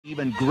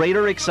Even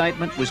greater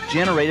excitement was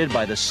generated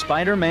by the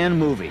Spider-Man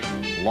movie,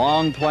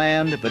 long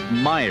planned but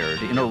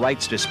mired in a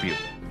rights dispute.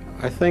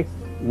 I think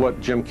what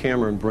Jim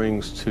Cameron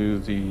brings to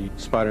the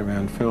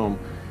Spider-Man film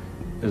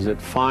is that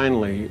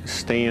finally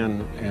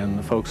Stan and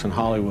the folks in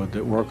Hollywood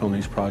that work on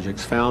these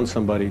projects found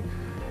somebody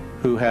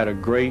who had a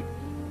great,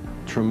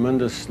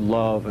 tremendous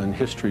love and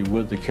history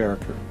with the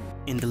character.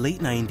 In the late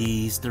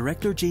 90s,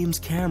 director James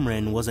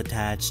Cameron was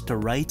attached to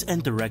write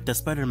and direct a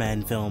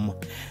Spider-Man film.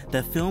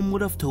 The film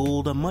would have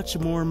told a much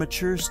more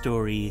mature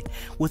story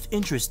with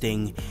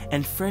interesting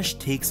and fresh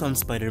takes on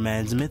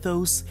Spider-Man's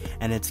mythos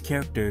and its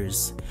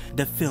characters.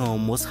 The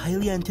film was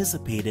highly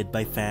anticipated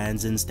by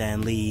fans and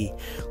Stan Lee,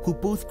 who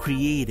both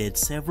created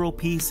several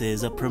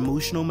pieces of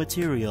promotional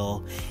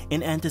material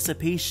in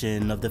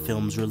anticipation of the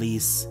film's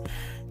release.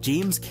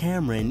 James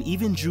Cameron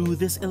even drew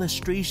this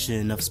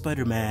illustration of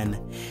Spider-Man,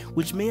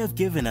 which may have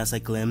given us a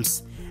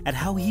glimpse at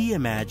how he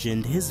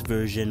imagined his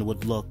version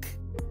would look.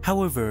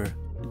 However,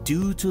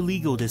 due to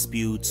legal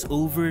disputes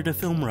over the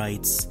film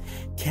rights,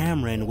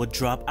 Cameron would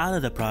drop out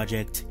of the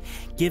project,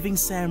 giving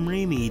Sam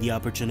Raimi the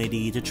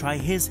opportunity to try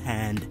his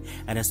hand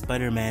at a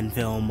Spider-Man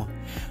film.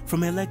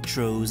 From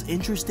Electro's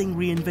interesting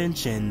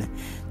reinvention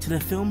to the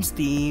film's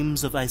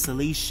themes of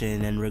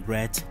isolation and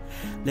regret,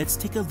 let's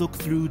take a look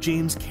through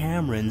James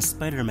Cameron's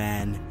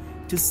Spider-Man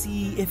to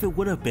see if it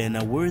would have been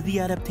a worthy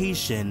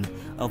adaptation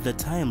of the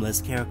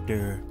timeless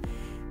character.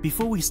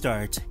 Before we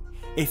start,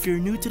 if you're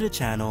new to the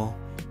channel,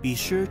 be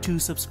sure to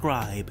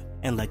subscribe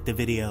and like the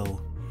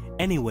video.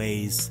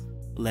 Anyways,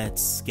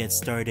 let's get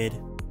started.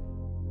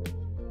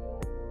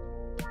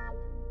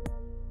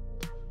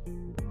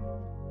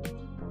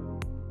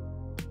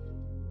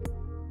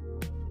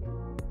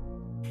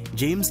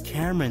 James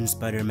Cameron's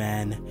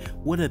Spider-Man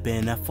would have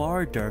been a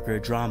far darker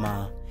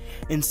drama.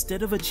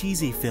 Instead of a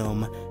cheesy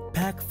film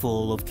packed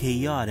full of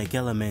chaotic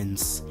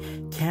elements,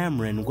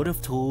 Cameron would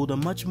have told a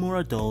much more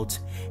adult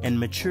and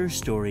mature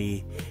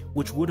story,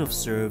 which would have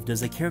served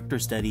as a character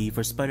study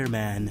for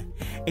Spider-Man,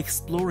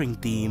 exploring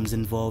themes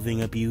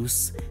involving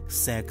abuse,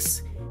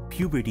 sex,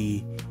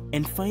 puberty,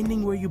 and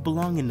finding where you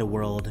belong in the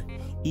world,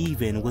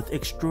 even with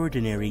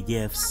extraordinary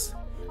gifts.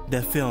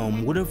 The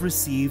film would have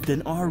received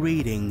an R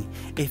rating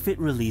if it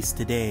released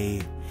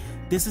today.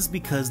 This is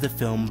because the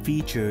film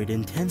featured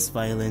intense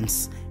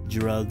violence,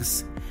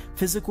 drugs,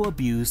 physical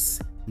abuse,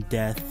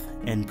 death,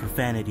 and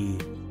profanity.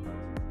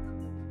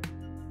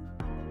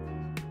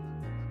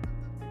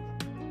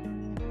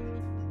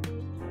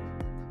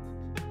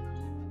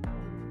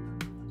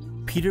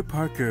 Peter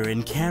Parker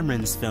in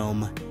Cameron's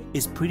film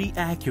is pretty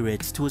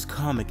accurate to his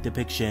comic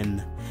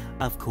depiction.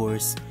 Of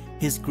course,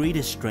 his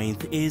greatest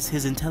strength is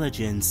his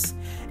intelligence,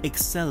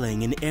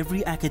 excelling in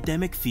every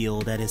academic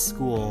field at his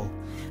school.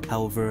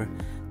 However,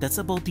 that's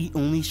about the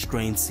only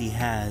strengths he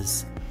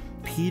has.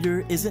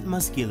 Peter isn't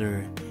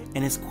muscular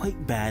and is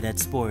quite bad at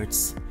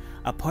sports,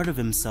 a part of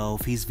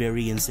himself he's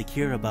very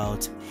insecure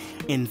about.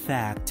 In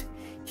fact,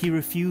 he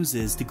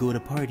refuses to go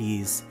to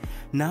parties,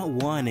 not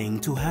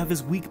wanting to have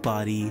his weak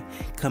body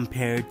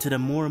compared to the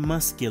more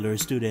muscular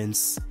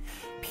students.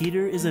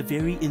 Peter is a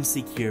very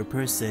insecure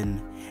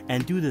person,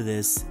 and due to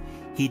this,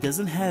 he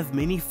doesn't have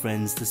many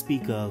friends to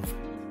speak of.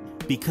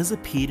 Because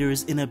of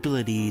Peter's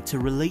inability to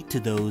relate to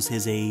those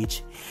his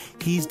age,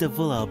 he's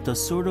developed a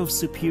sort of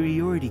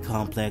superiority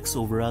complex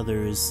over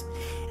others.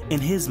 In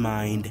his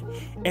mind,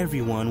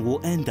 everyone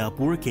will end up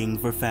working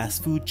for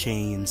fast food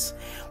chains,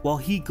 while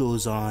he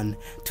goes on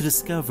to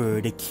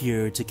discover the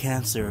cure to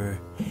cancer.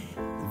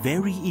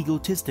 Very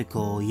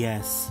egotistical,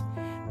 yes,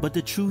 but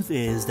the truth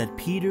is that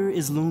Peter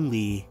is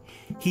lonely.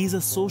 He's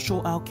a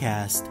social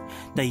outcast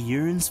that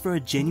yearns for a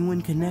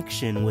genuine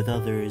connection with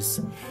others,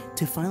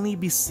 to finally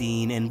be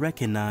seen and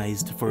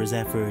recognized for his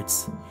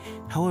efforts.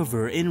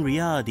 However, in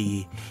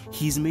reality,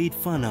 he's made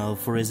fun of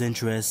for his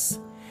interests.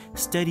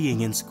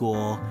 Studying in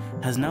school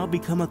has now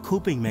become a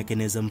coping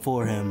mechanism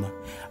for him,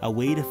 a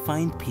way to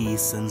find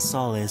peace and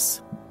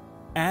solace.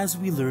 As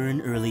we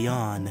learn early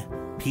on,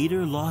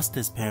 Peter lost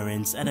his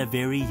parents at a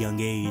very young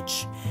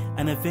age,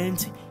 an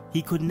event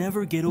he could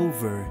never get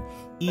over,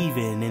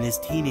 even in his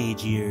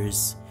teenage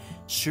years.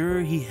 Sure,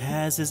 he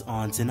has his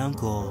aunt and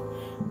uncle,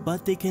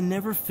 but they can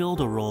never fill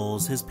the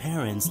roles his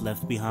parents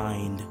left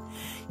behind.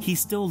 He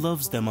still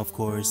loves them, of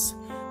course,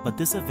 but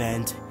this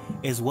event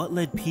is what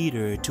led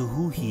Peter to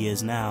who he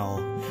is now,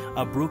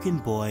 a broken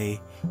boy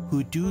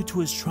who, due to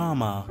his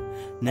trauma,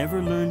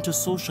 never learned to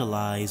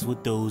socialize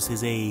with those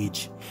his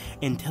age.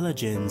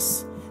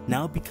 Intelligence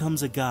now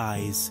becomes a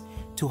guise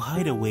to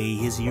hide away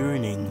his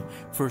yearning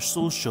for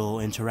social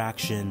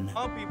interaction.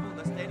 All people,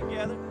 let's stay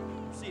together,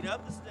 proceed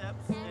up the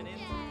steps and into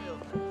the building.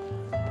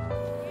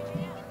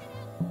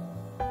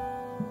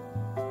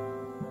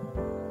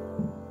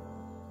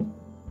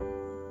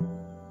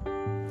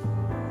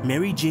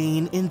 Mary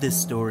Jane in this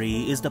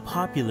story is the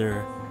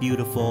popular,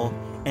 beautiful,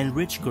 and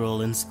rich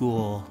girl in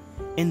school.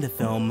 In the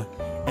film,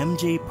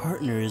 MJ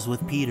partners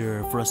with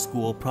Peter for a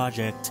school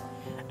project.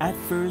 At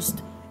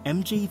first,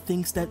 MJ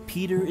thinks that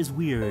Peter is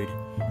weird,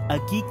 a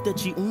geek that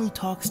she only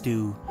talks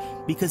to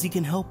because he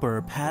can help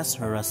her pass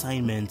her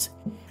assignment.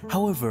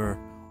 However,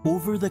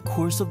 Over the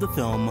course of the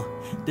film,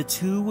 the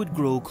two would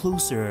grow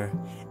closer,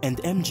 and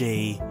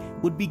MJ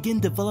would begin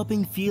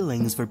developing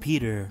feelings for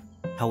Peter.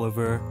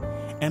 However,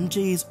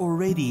 MJ is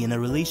already in a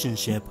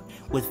relationship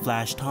with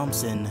Flash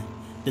Thompson,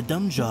 the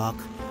dumb jock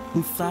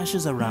who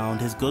flashes around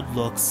his good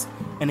looks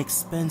and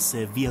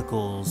expensive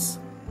vehicles.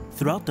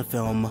 Throughout the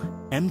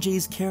film,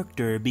 MJ's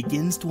character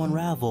begins to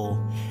unravel,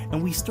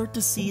 and we start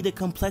to see the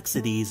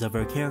complexities of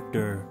her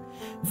character.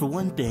 For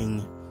one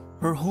thing,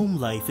 her home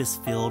life is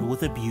filled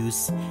with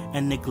abuse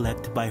and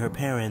neglect by her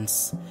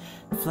parents.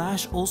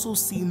 Flash also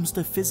seems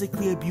to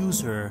physically abuse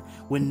her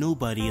when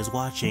nobody is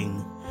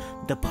watching.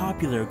 The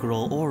popular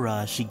girl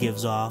aura she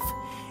gives off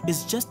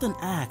is just an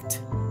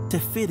act to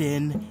fit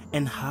in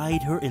and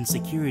hide her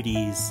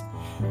insecurities.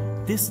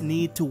 This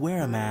need to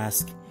wear a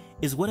mask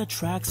is what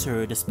attracts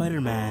her to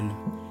Spider-Man.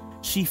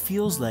 She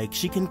feels like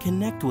she can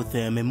connect with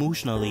him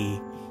emotionally,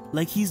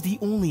 like he's the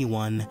only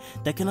one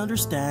that can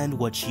understand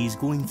what she's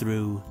going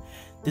through.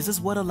 This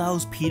is what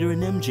allows Peter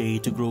and MJ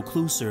to grow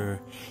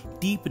closer,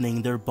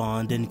 deepening their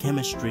bond and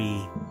chemistry.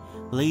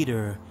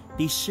 Later,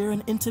 they share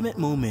an intimate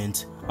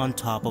moment on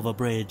top of a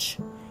bridge,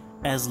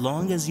 as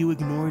long as you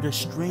ignore the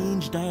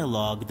strange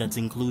dialogue that's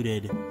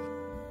included.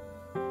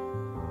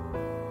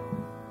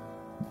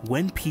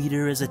 When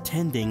Peter is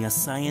attending a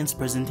science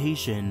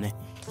presentation,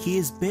 he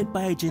is bit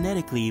by a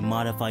genetically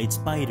modified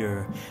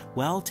spider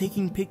while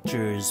taking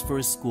pictures for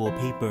a school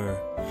paper.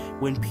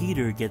 When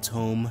Peter gets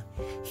home,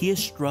 he is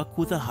struck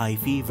with a high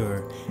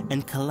fever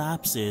and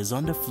collapses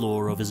on the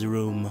floor of his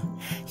room.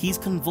 He's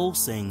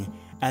convulsing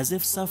as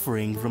if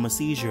suffering from a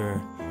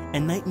seizure,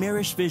 and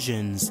nightmarish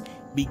visions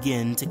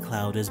begin to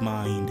cloud his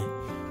mind.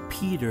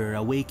 Peter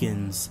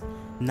awakens,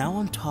 now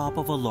on top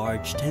of a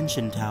large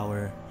tension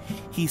tower.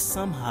 He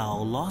somehow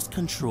lost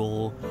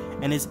control,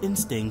 and his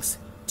instincts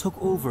took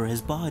over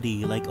his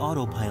body like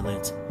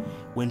autopilot.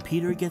 When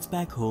Peter gets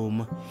back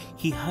home,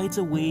 he hides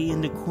away in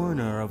the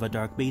corner of a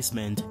dark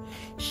basement,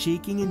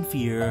 shaking in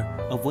fear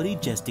of what he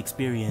just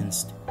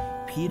experienced.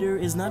 Peter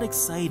is not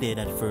excited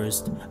at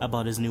first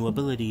about his new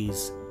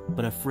abilities,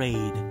 but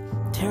afraid,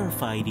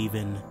 terrified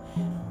even.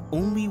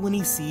 Only when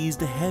he sees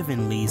the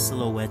heavenly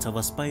silhouette of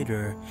a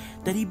spider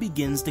that he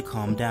begins to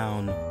calm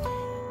down.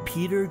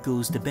 Peter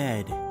goes to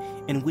bed,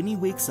 and when he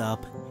wakes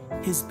up,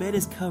 his bed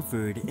is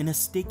covered in a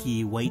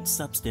sticky white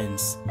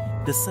substance.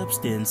 The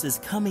substance is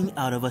coming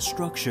out of a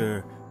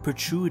structure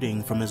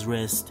protruding from his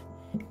wrist.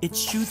 It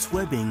shoots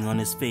webbing on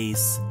his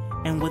face,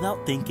 and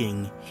without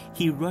thinking,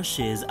 he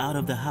rushes out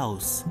of the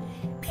house.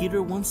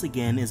 Peter once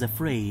again is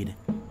afraid,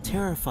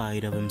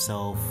 terrified of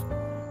himself.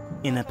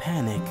 In a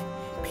panic,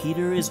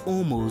 Peter is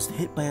almost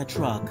hit by a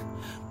truck,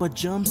 but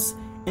jumps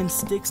and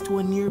sticks to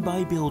a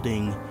nearby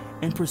building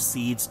and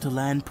proceeds to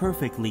land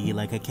perfectly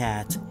like a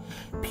cat.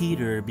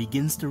 Peter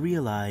begins to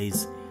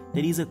realize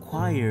that he's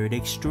acquired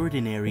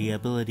extraordinary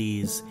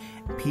abilities.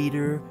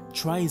 Peter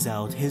tries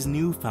out his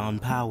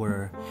newfound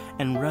power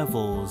and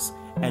revels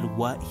at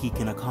what he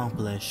can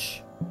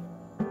accomplish.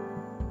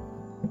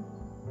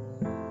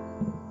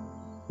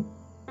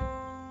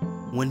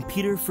 When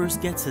Peter first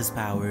gets his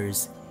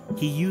powers,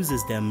 he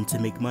uses them to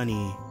make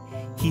money.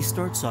 He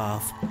starts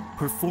off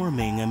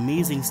performing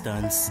amazing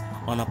stunts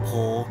on a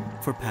pole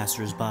for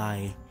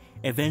passers-by.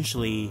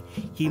 Eventually,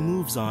 he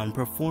moves on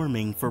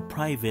performing for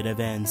private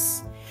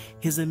events.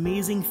 His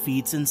amazing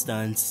feats and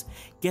stunts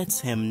gets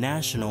him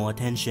national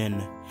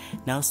attention.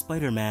 Now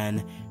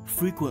Spider-Man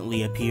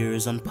frequently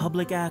appears on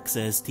public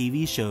access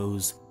TV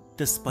shows.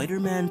 The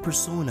Spider-Man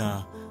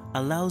persona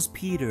allows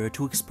Peter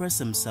to express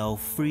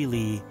himself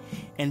freely,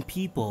 and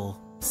people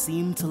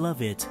seem to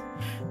love it.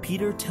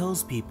 Peter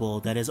tells people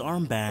that his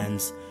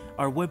armbands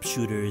are web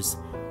shooters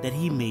that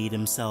he made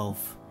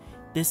himself.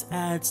 This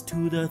adds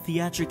to the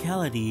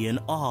theatricality and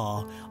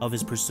awe of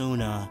his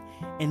persona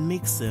and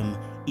makes him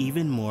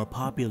even more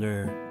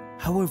popular.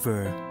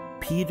 However,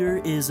 Peter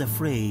is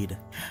afraid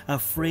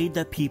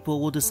that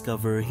people will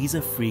discover he's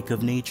a freak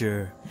of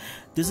nature.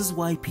 This is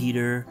why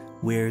Peter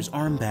wears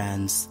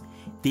armbands.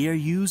 They are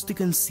used to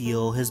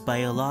conceal his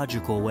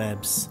biological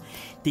webs.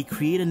 They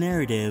create a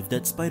narrative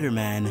that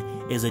Spider-Man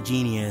is a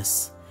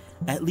genius.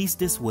 At least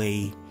this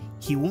way,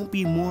 he won't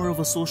be more of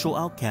a social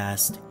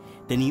outcast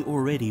than he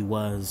already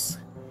was.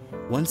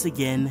 Once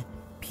again,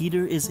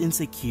 Peter is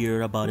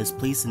insecure about his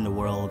place in the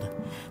world.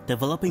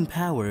 Developing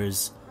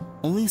powers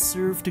only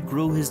serve to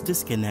grow his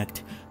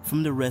disconnect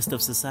from the rest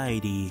of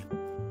society.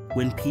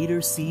 When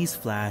Peter sees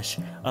Flash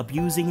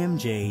abusing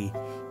MJ,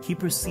 he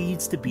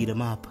proceeds to beat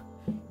him up.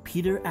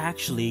 Peter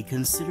actually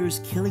considers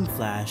killing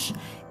Flash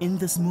in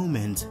this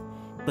moment,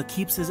 but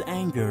keeps his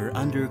anger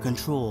under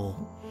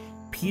control.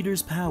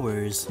 Peter's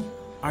powers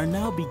are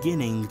now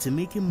beginning to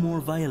make him more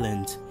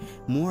violent,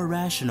 more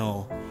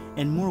rational,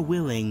 and more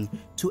willing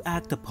to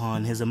act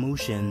upon his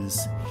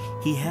emotions.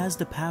 He has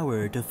the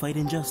power to fight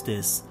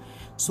injustice,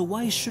 so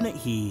why shouldn't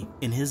he,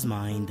 in his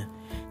mind?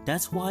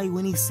 That's why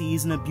when he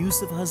sees an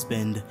abusive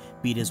husband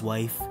beat his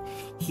wife,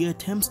 he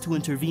attempts to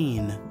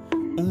intervene,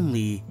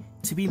 only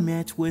to be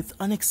met with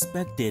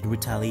unexpected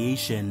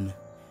retaliation.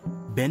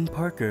 Ben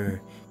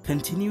Parker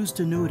continues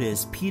to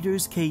notice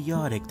Peter's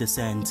chaotic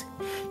descent.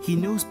 He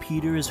knows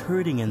Peter is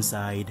hurting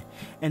inside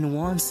and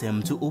wants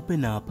him to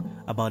open up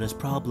about his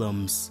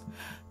problems.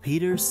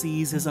 Peter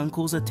sees his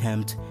uncle's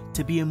attempt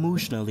to be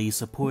emotionally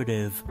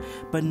supportive,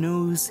 but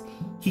knows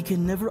he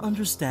can never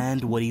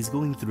understand what he's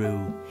going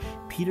through.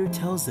 Peter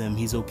tells him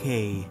he's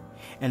okay,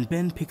 and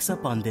Ben picks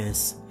up on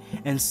this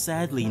and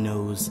sadly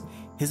knows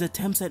his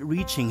attempts at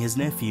reaching his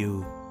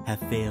nephew have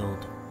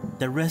failed.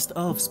 The rest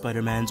of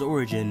Spider-Man's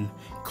origin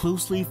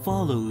closely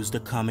follows the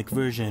comic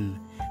version.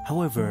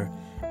 However,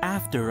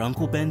 after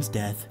Uncle Ben's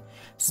death,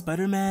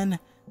 Spider-Man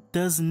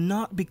does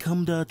not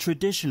become the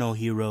traditional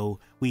hero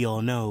we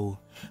all know.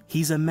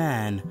 He's a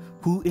man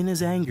who, in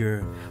his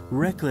anger,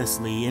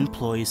 recklessly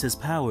employs his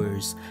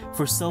powers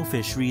for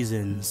selfish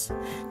reasons.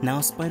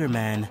 Now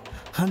Spider-Man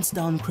hunts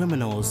down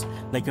criminals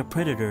like a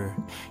predator.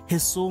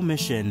 His sole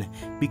mission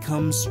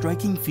becomes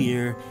striking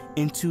fear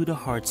into the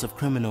hearts of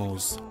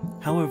criminals.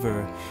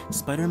 However,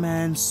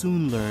 Spider-Man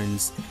soon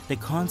learns the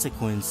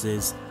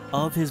consequences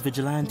of his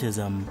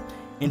vigilantism.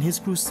 In his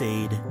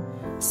crusade,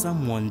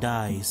 someone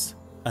dies.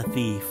 A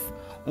thief,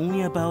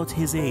 only about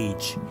his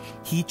age.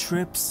 He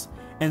trips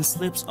and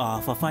slips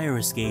off a fire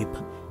escape,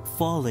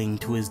 falling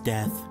to his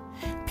death.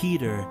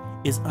 Peter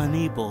is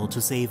unable to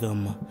save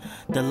him.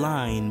 The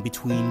line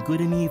between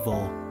good and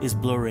evil is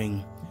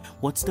blurring.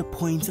 What's the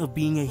point of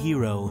being a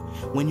hero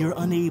when you're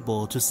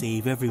unable to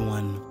save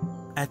everyone?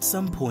 At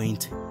some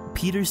point,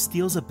 Peter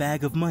steals a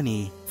bag of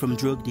money from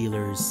drug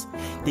dealers.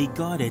 They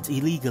got it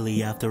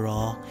illegally after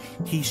all.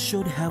 He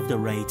should have the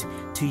right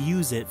to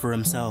use it for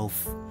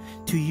himself.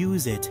 To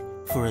use it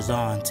for his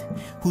aunt,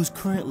 who's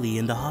currently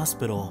in the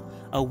hospital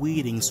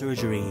awaiting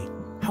surgery.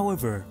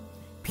 However,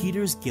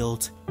 Peter's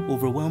guilt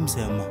overwhelms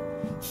him.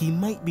 He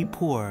might be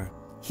poor,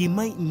 he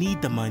might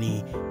need the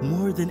money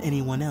more than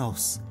anyone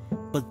else,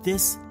 but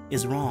this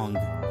is wrong.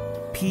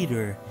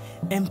 Peter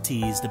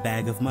empties the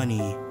bag of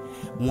money,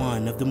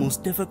 one of the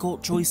most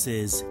difficult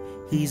choices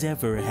he's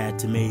ever had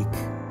to make.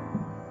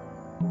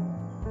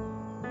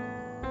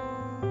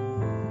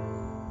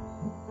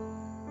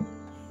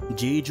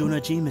 J. Jonah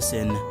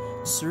Jameson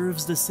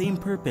serves the same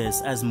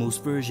purpose as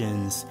most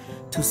versions,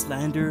 to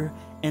slander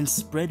and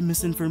spread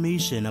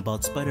misinformation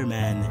about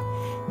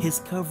Spider-Man. His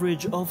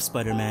coverage of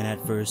Spider-Man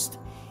at first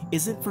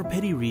isn't for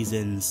petty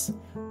reasons.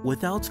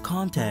 Without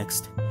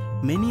context,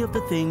 many of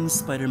the things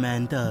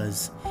Spider-Man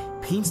does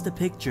paints the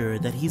picture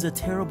that he's a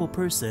terrible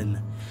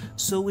person.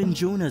 So in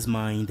Jonah's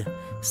mind,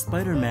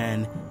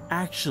 Spider-Man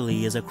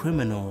actually is a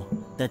criminal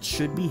that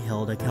should be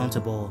held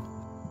accountable.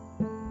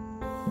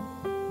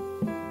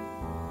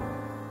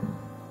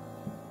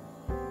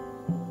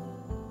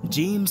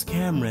 James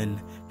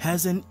Cameron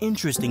has an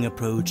interesting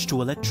approach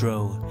to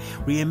Electro,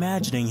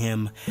 reimagining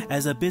him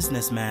as a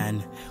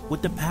businessman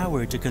with the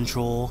power to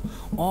control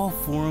all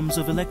forms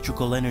of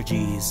electrical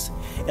energies.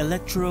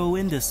 Electro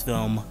in this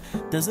film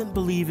doesn't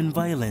believe in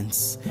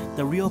violence.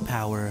 The real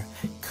power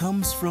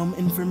comes from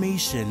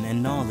information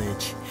and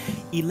knowledge.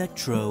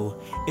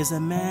 Electro is a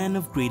man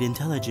of great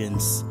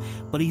intelligence,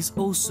 but he's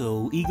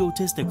also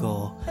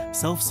egotistical,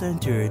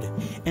 self-centered,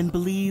 and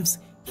believes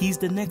he's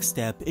the next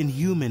step in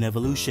human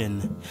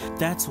evolution.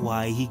 That's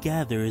why he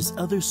gathers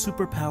other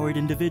superpowered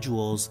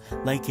individuals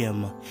like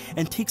him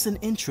and takes an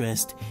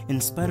interest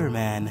in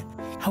Spider-Man.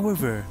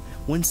 However,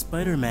 when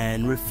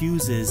Spider-Man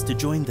refuses to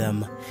join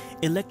them,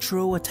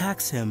 Electro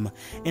attacks him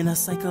in a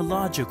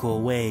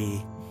psychological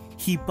way.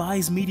 He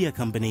buys media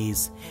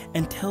companies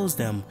and tells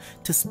them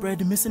to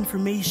spread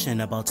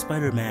misinformation about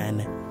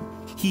Spider-Man.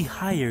 He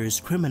hires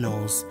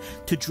criminals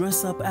to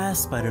dress up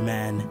as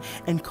Spider-Man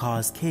and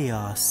cause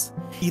chaos.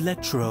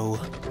 Electro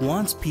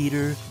wants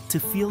Peter to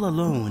feel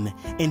alone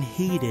and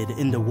hated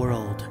in the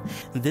world.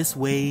 This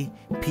way,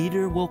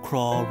 Peter will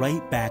crawl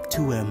right back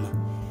to him.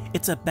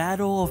 It's a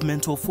battle of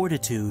mental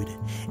fortitude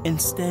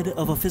instead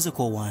of a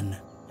physical one.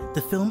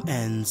 The film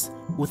ends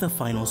with a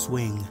final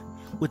swing,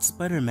 with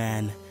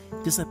Spider-Man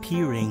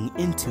disappearing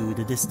into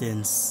the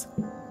distance.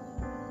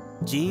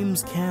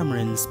 James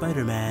Cameron's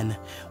Spider-Man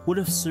would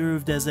have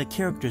served as a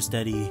character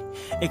study,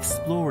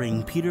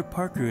 exploring Peter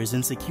Parker's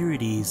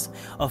insecurities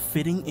of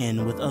fitting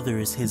in with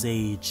others his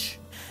age.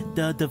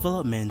 The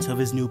development of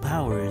his new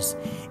powers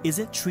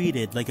isn't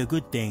treated like a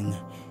good thing.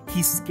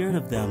 He's scared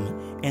of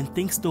them and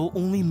thinks they'll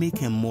only make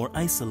him more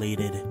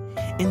isolated.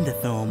 In the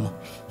film,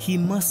 he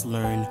must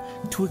learn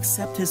to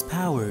accept his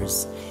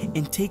powers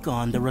and take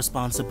on the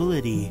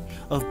responsibility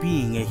of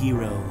being a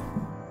hero.